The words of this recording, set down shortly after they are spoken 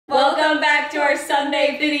back to our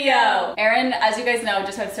Sunday video. Erin, as you guys know,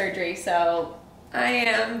 just had surgery, so I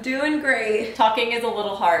am doing great. Talking is a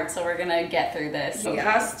little hard, so we're gonna get through this. We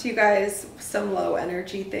asked you guys some low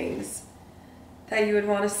energy things that you would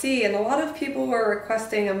want to see, and a lot of people were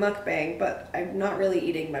requesting a mukbang, but I'm not really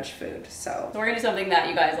eating much food, so we're gonna do something that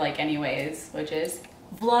you guys like anyways, which is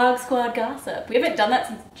Vlog Squad Gossip. We haven't done that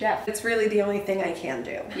since Jeff. It's really the only thing I can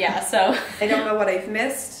do. Yeah, so I don't know what I've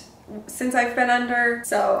missed since I've been under,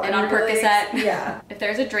 so and I'm on really, Percocet. Yeah. If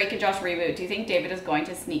there's a Drake and Josh reboot, do you think David is going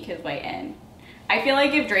to sneak his way in? I feel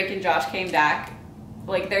like if Drake and Josh came back,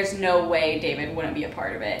 like there's no way David wouldn't be a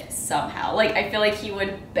part of it somehow. Like I feel like he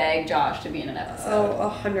would beg Josh to be in an episode.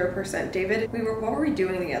 Oh, 100%. David, what were we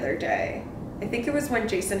doing the other day? I think it was when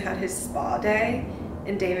Jason had his spa day,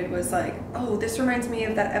 and David was like, oh, this reminds me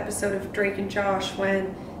of that episode of Drake and Josh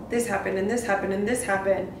when this happened and this happened and this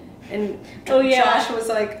happened. And oh, yeah. Josh was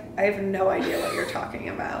like, I have no idea what you're talking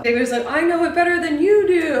about. David was like, I know it better than you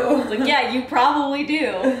do. Like, yeah, you probably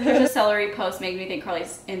do. Here's a celery post making me think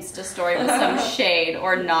Carly's Insta story was some shade,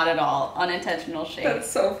 or not at all, unintentional shade. That's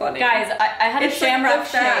so funny. Guys, I had a shamrock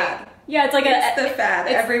shade. Yeah, it's like the fad.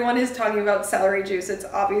 Everyone is talking about celery juice. It's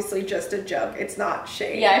obviously just a joke. It's not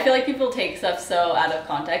shade. Yeah, I feel like people take stuff so out of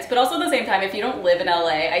context. But also at the same time, if you don't live in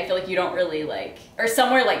LA, I feel like you don't really like, or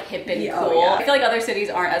somewhere like hip and cool. Oh, yeah. I feel like other cities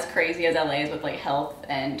aren't as crazy as LA is with like health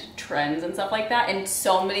and trends and stuff like that. And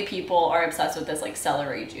so many people are obsessed with this like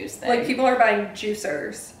celery juice thing. Like people are buying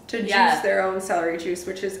juicers to juice their own celery juice,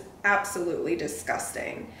 which is absolutely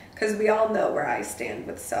disgusting. Because we all know where I stand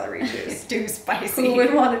with celery juice. It's too spicy. Who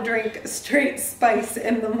would want to drink straight spice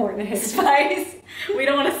in the morning? Spice? We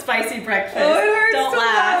don't want a spicy breakfast. Oh, it hurts don't to laugh.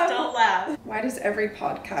 laugh. Don't laugh. Why does every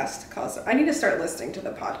podcast cause... I need to start listening to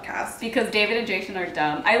the podcast. Because David and Jason are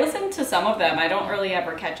dumb. I listen to some of them. I don't really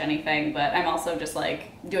ever catch anything, but I'm also just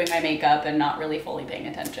like doing my makeup and not really fully paying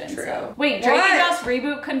attention. True. So. Wait, Drake and Josh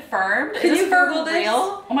reboot confirmed? Can you Google for this?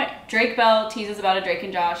 real? Oh my, Drake Bell teases about a Drake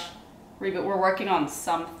and Josh reboot. We're working on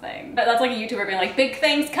something. That's like a YouTuber being like, big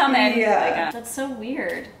things coming. Yeah. Like, that's so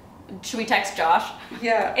weird. Should we text Josh?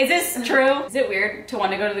 Yeah. Is this true? Is it weird to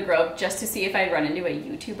want to go to the Grove just to see if I run into a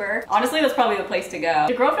YouTuber? Honestly, that's probably the place to go.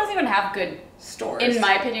 The Grove doesn't even have good stores. In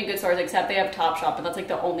my opinion, good stores, except they have Topshop, but that's like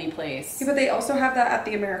the only place. Yeah, but they also have that at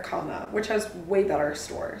the Americana, which has way better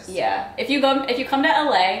stores. Yeah. If you come to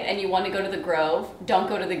LA and you want to go to the Grove, don't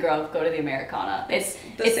go to the Grove, go to the Americana. It's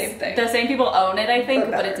same thing. The same people own it, I think,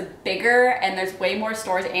 but better. it's bigger and there's way more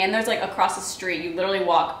stores, and there's like across the street, you literally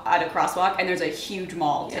walk at a crosswalk and there's a huge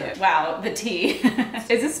mall too. Yeah. Wow, the tea.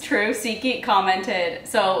 Is this true? Siki commented,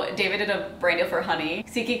 so David did a brand deal for honey.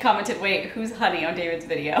 Siki commented, wait, who's honey on David's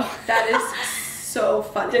video? That is so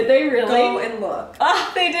funny. Did they really? Go and look.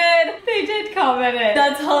 Oh, they did. They did comment it.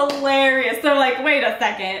 That's hilarious. They're like, wait a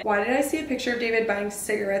second. Why did I see a picture of David buying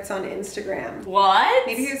cigarettes on Instagram? What?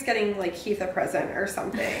 Maybe he was getting like Heath a present or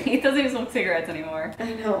something. He doesn't even smoke cigarettes anymore.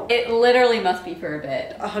 I know. It literally must be for a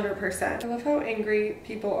bit. 100%. I love how angry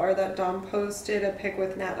people are that Dom posted a pic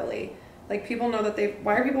with Natalie. Like, people know that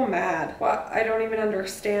why are people mad? Well, I don't even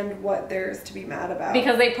understand what there's to be mad about.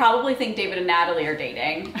 Because they probably think David and Natalie are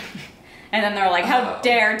dating. And then they're like, how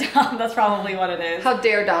dare Dom? That's probably what it is. How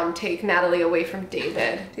dare Dom take Natalie away from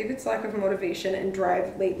David? David's lack of motivation and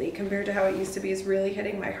drive lately compared to how it used to be is really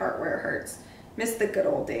hitting my heart where it hurts. Miss the good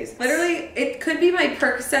old days. Literally, it could be my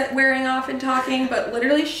Percocet wearing off and talking, but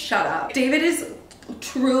literally shut up. David is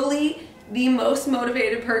truly the most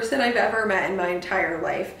motivated person I've ever met in my entire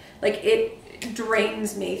life. Like, it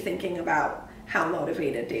drains me thinking about how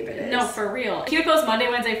motivated David is. No, for real. If you would post Monday,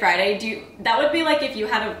 Wednesday, Friday, that would be like if you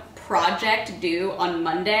had a project due on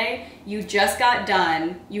Monday, you just got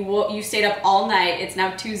done, you stayed up all night, it's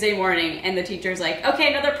now Tuesday morning, and the teacher's like,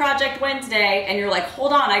 okay, another project Wednesday, and you're like,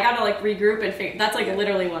 hold on, I gotta like regroup and figure. That's like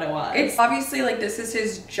literally what it was. It's obviously like this is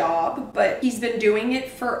his job, but he's been doing it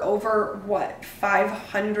for over, what,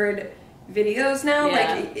 500 videos now?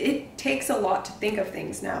 Yeah. Like it takes a lot to think of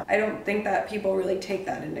things now. I don't think that people really take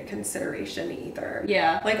that into consideration either.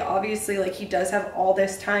 Yeah. Like obviously like he does have all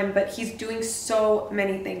this time, but he's doing so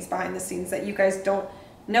many things behind the scenes that you guys don't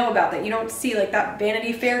know about, that you don't see, like that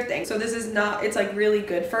Vanity Fair thing. So this is not, it's like really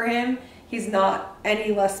good for him. He's not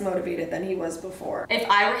any less motivated than he was before. If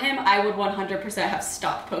I were him, I would 100% have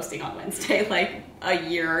stopped posting on Wednesday like a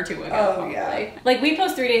year or two ago. Oh, probably. yeah. Like we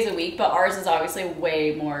post 3 days a week, but ours is obviously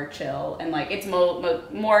way more chill and like it's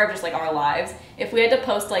more of just like our lives. If we had to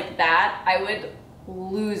post like that, I would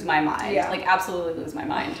lose my mind. Yeah. Like absolutely lose my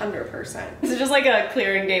mind. 100%. This is just like a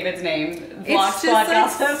clearing David's name. It's just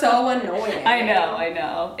like so annoying. I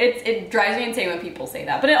know. It drives me insane when people say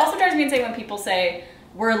that. But it also drives me insane when people say,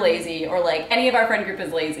 we're lazy or like any of our friend group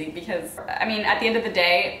is lazy, because I mean, at the end of the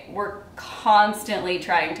day, we're constantly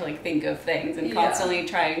trying to like think of things and constantly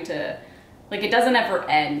trying to, like, it doesn't ever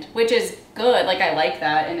end, which is good. Like, I like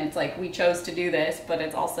that, and it's like we chose to do this, but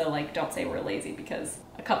it's also like, don't say we're lazy because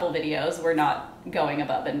a couple videos we're not going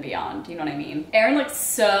above and beyond. You know what I mean? Erin looks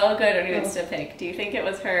so good on your Insta pic. Do you think it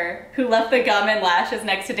was her who left the gum and lashes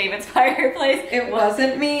next to David's fireplace? It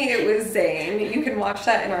wasn't me, it was Zane. You can watch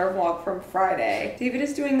that in our vlog from Friday. David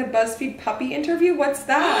is doing the BuzzFeed puppy interview. What's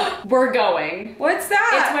that? We're going. What's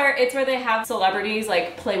that? It's where they have celebrities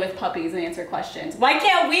like play with puppies and answer questions. Why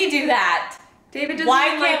can't we do that? David doesn't Why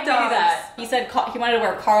even can't like we do dogs. that? He said he wanted to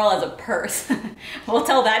wear Carl as a purse. We'll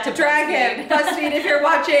tell that to Drag him. BuzzFeed, if you're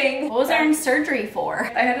watching. What was Erin's surgery for?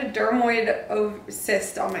 I had a dermoid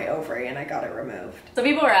cyst on my ovary and I got it removed. So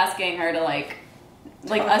people were asking her to like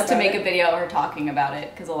us to make a video of her talking about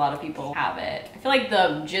it, because a lot of people have it. I feel like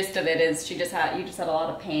the gist of it is you just had a lot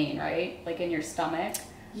of pain, right? Like in your stomach.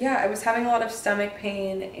 Yeah, I was having a lot of stomach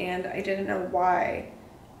pain and I didn't know why.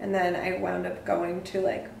 And then I wound up going to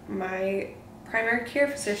like my primary care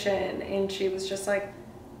physician and she was just like,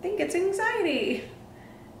 I think it's anxiety.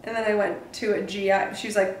 And then I went to a GI. She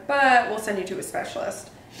was like, but we'll send you to a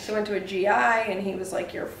specialist. So I went to a GI and he was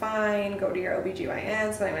like, you're fine, go to your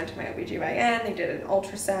OBGYN. So I went to my OBGYN, they did an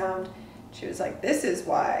ultrasound. She was like, this is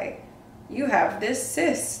why you have this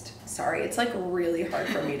cyst. Sorry, it's like really hard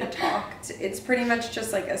for me to talk. It's pretty much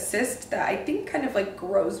just like a cyst that I think kind of like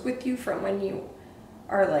grows with you from when you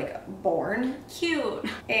are like born. Cute.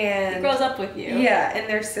 And it grows up with you. Yeah, and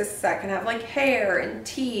there's cysts that can have like hair and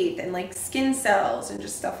teeth and like skin cells and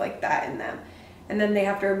just stuff like that in them. And then they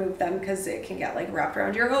have to remove them because it can get like wrapped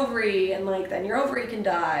around your ovary and like then your ovary can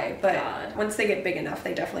die. But once they get big enough,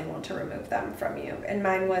 they definitely want to remove them from you. And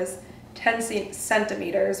mine was 10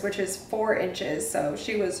 centimeters, which is 4 inches. So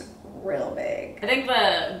she was real big. I think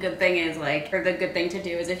the good thing is like, or the good thing to do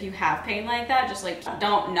is if you have pain like that, just like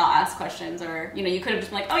don't not ask questions, or you know, you could have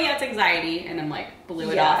just been like, oh yeah, it's anxiety, and then like blew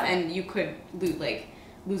it off, and you could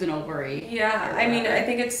lose an ovary. Yeah, I mean, I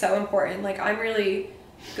think it's so important. Like, I'm really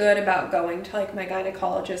good about going to like my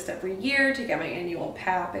gynecologist every year to get my annual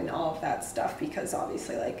PAP and all of that stuff, because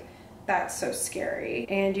obviously like that's so scary,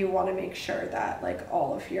 and you want to make sure that like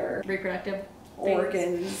all of your reproductive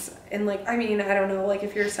organs and like, I mean, I don't know, like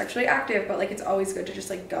if you're sexually active, but like it's always good to just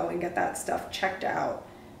like go and get that stuff checked out,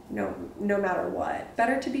 no matter what.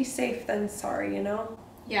 Better to be safe than sorry, you know?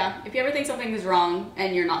 Yeah, if you ever think something is wrong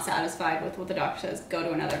and you're not satisfied with what the doctor says, go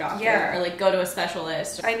to another doctor, or like go to a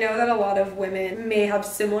specialist. I know that a lot of women may have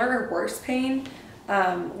similar or worse pain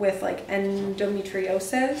with like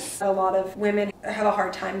endometriosis. A lot of women have a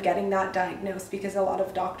hard time getting that diagnosed because a lot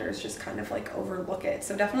of doctors just kind of like overlook it.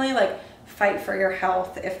 So definitely like fight for your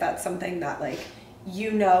health if that's something that like,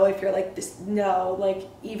 you know, if you're like this, no, like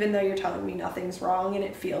even though you're telling me nothing's wrong and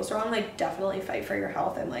it feels wrong, like definitely fight for your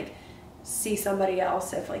health and like see somebody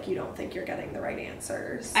else if like you don't think you're getting the right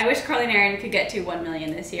answers. I wish Carly and Erin could get to 1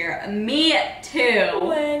 million this year. Me too.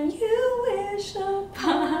 When you wish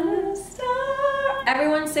upon a star.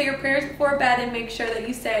 Everyone say your prayers before bed and make sure that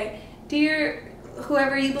you say, dear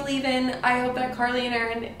whoever you believe in, I hope that Carly and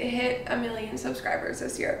Erin hit 1 million subscribers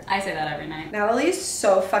this year. I say that every night. Natalie is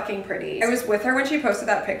so fucking pretty. I was with her when she posted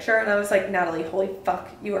that picture and I was like, Natalie, holy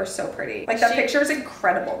fuck, you are so pretty. Like that picture is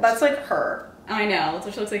incredible. That's like her. I know, that's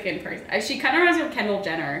what she looks like in person. She kind of reminds me of Kendall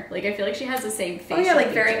Jenner. Like, I feel like she has the same face. Oh yeah,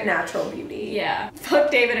 like very natural beauty. Yeah. Fuck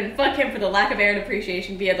David and fuck him for the lack of Erin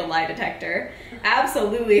appreciation via the lie detector.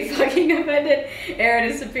 Absolutely fucking offended. Erin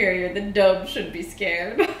is superior. The dub should be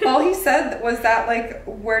scared. All he said was that, like,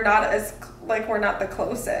 we're not the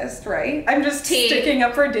closest, right? I'm just sticking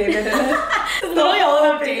up for David in it. Literally all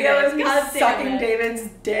about video is me God sucking David's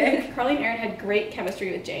dick. Carly and Erin had great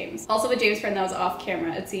chemistry with James. Also with James' friend that was off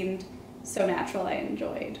camera, it seemed so natural. I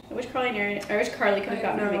enjoyed. I wish Carly could have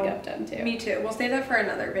gotten her makeup done too. Me too. We'll save that for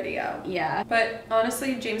another video. Yeah. But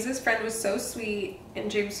honestly, James's friend was so sweet,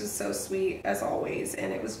 and James was so sweet as always,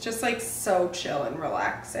 and it was just like so chill and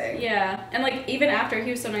relaxing. Yeah. And like even after,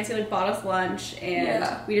 he was so nice. He like bought us lunch,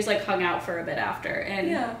 and we just like hung out for a bit after. And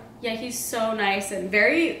yeah, he's so nice and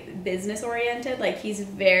very business oriented. Like he's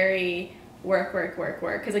very work,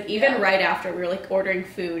 because like even right after we were like ordering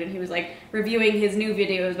food and he was like reviewing his new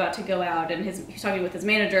video that was about to go out, and he was talking with his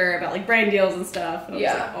manager about like brand deals and stuff, and I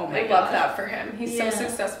was like, oh my god, I love that for him. He's so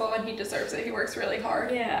successful and he deserves it. He works really hard.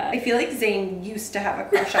 Yeah. I feel like Zayn used to have a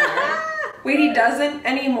crush on her. Wait, he doesn't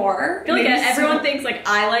anymore? I feel like Maybe everyone so. thinks like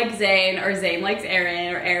I like Zane or Zane likes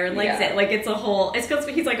Erin or Erin likes Yeah. Zane. Like it's a whole, it's because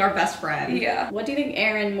he's like our best friend. Yeah. What do you think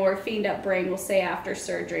Erin, more fiend up brain, will say after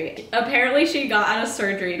surgery? Apparently she got out of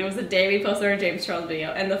surgery and it was the day we posted our James Charles video,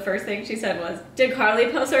 and the first thing she said was, did Carly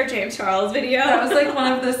post our James Charles video? That was like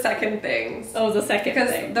one of the second things. Oh, it was the second Because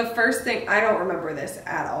thing. the first thing, I don't remember this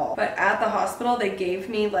at all, but at the hospital they gave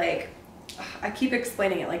me like, I keep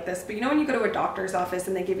explaining it like this, but you know when you go to a doctor's office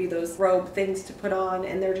and they give you those robe things to put on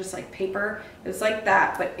and they're just like paper? It was like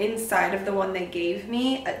that, but inside of the one they gave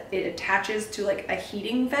me, it attaches to like a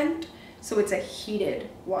heating vent, so it's a heated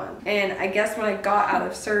one. And I guess when I got out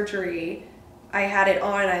of surgery, I had it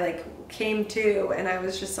on, I like came to, and I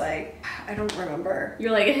was just like, I don't remember.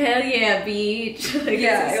 You're like, hell yeah, beach. Like,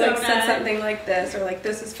 Yeah, this I is so like said nice. something like this, or like,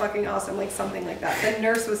 this is fucking awesome, like something like that. The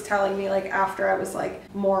nurse was telling me like after I was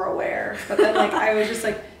like more aware, but then like I was just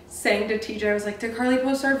like saying to TJ, I was like, did Carly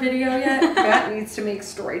post our video yet? Matt needs to make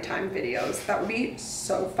story time videos. That would be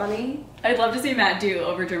so funny. I'd love to see Matt do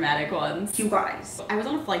over dramatic ones. You guys. I was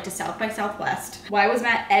on a flight to South by Southwest. Why was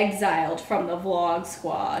Matt exiled from the vlog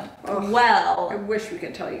squad? Ugh. I Well, wish we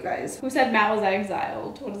could tell you guys. who said Matt was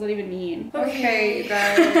exiled? What does that even mean? Okay, you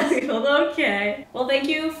guys. Well, okay. Well, thank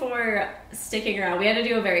you for sticking around. We had to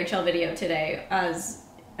do a very chill video today, as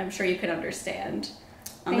I'm sure you can understand.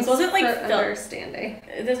 This wasn't like understanding.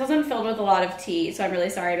 This wasn't filled with a lot of tea, so I'm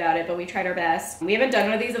really sorry about it, but we tried our best. We haven't done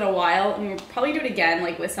one of these in a while, and we'll probably do it again,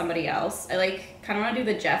 like with somebody else. I like kind of want to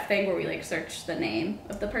do the Jeff thing where we like search the name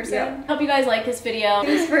of the person. Yeah. Hope you guys like this video.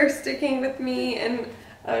 Thanks for sticking with me and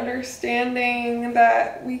understanding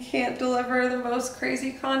that we can't deliver the most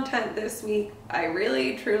crazy content this week. I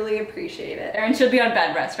really, truly appreciate it. Erin should be on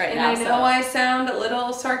bed rest right And now. I know I sound a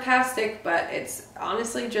little sarcastic, but it's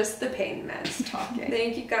honestly just the pain meds talking.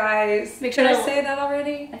 Thank you guys. Make sure Did to- I say that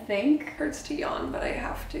already? I think. Hurts to yawn, but I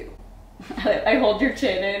have to. I hold your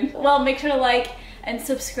chin in. Well, make sure to like and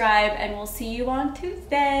subscribe, and we'll see you on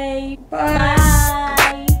Tuesday. Bye.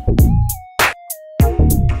 Bye.